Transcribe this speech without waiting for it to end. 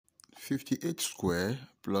58 square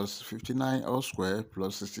plus 59 all square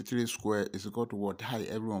plus 63 square is equal to what? Hi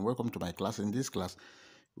everyone, welcome to my class. In this class,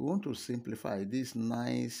 we want to simplify this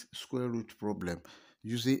nice square root problem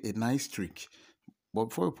using a nice trick. But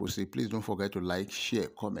before we proceed, please don't forget to like, share,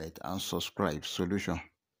 comment, and subscribe. Solution.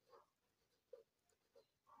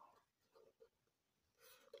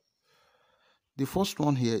 The first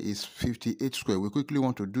one here is 58 square. We quickly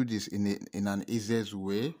want to do this in an easiest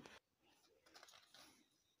way.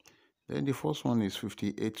 Then the first one is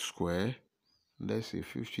 58 square. Let's see,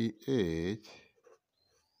 58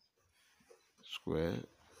 square.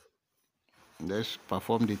 Let's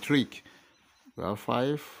perform the trick. We have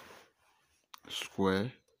 5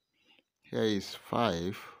 square. Here is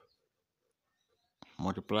 5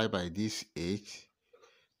 multiplied by this 8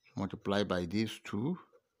 multiplied by this 2.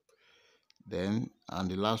 Then,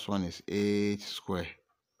 and the last one is 8 square.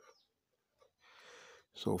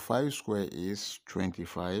 So 5 square is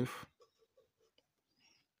 25.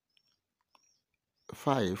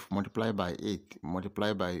 5 multiplied by 8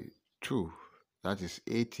 multiplied by 2, that is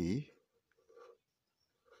 80.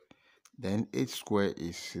 Then 8 square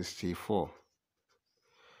is 64.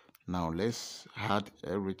 Now let's add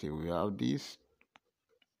everything. We have this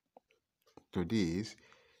to this,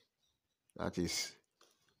 that is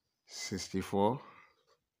 64.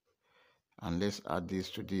 And let's add this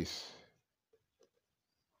to this.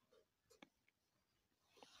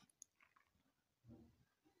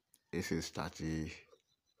 This is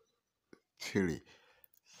 33.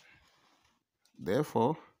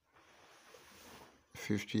 Therefore,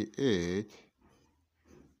 58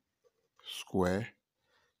 square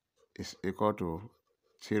is equal to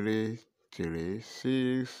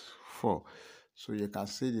 3364. So you can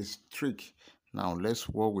see this trick. Now let's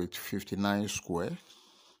work with 59 square.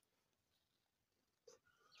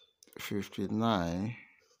 59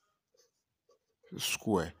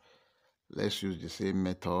 square. Let's use the same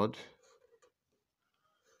method.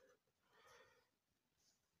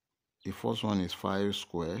 The first one is 5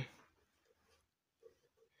 square.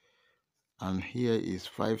 And here is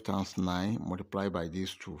 5 times 9 multiplied by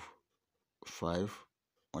these 2. 5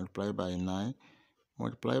 multiplied by 9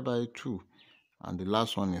 multiplied by 2. And the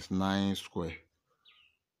last one is 9 square.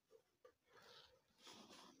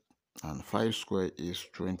 And 5 square is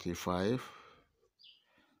 25.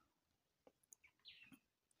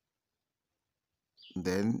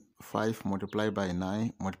 Then 5 multiplied by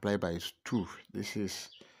 9 multiplied by 2. This is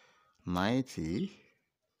 90.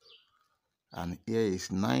 And here is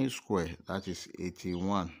 9 square, that is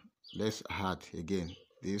 81. Let's add again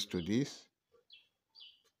this to this.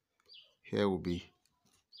 Here will be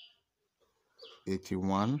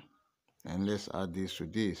 81. And let's add this to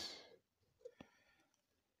this.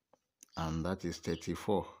 And that is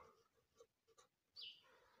 34.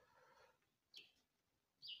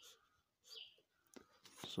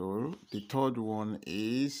 So the third one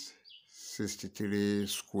is 63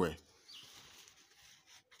 square.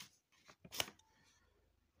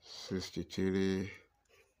 63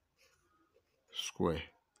 square.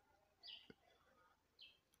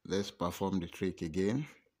 Let's perform the trick again.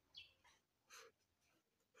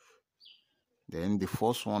 Then the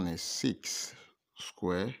first one is 6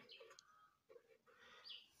 square.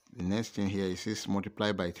 The next thing here is 6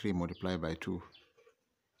 multiplied by 3 multiplied by 2.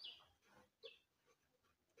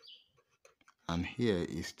 And here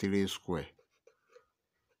is 3 square.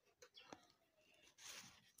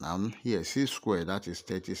 And here 6 square, that is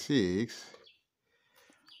 36.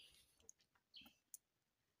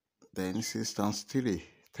 Then 6 times 3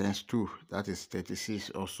 times 2, that is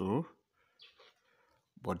 36 also.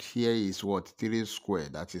 But here is what? 3 square,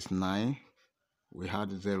 that is 9. We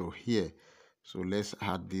had 0 here. So let's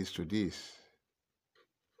add this to this.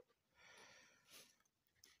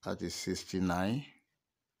 That is 69.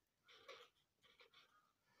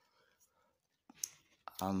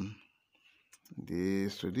 And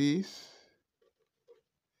this to this.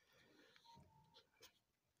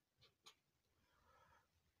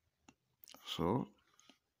 So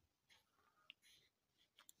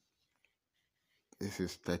this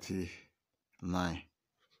is 39.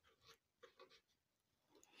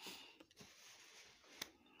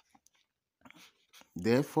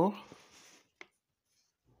 Therefore,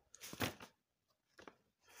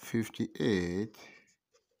 58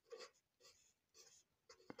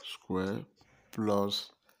 square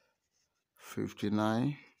plus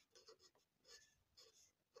 59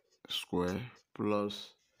 square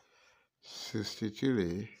plus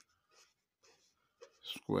 63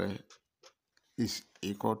 square is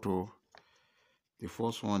equal to, the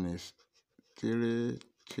first one is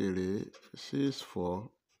 3364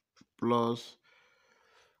 plus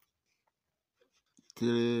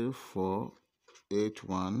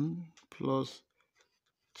 3481 plus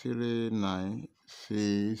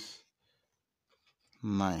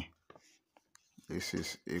 3969. This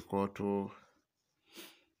is equal to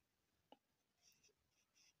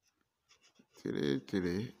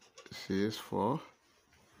 3364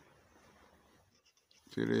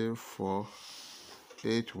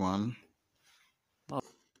 3481,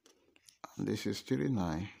 and this is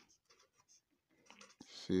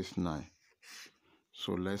 3969.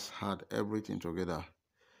 So let's add everything together.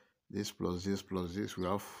 This plus this plus this, we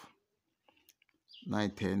have 9,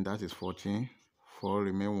 10, that is 14. 4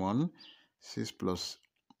 remain 1. 6 plus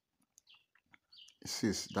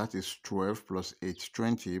 6, that is 12, plus 8,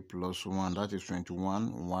 20, plus 1, that is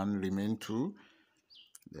 21. 1 remain 2.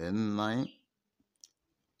 Then 9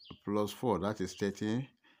 plus 4, that is 13,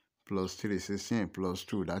 plus 3, 16, plus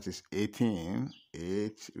 2, that is 18.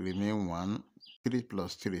 8 remain 1. 3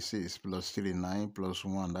 plus 3, 6, plus 3, 9, plus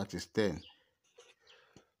 1, that is 10.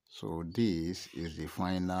 So this is the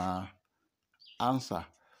final answer.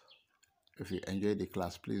 If you enjoyed the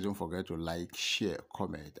class, please don't forget to like, share,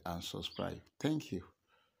 comment, and subscribe. Thank you.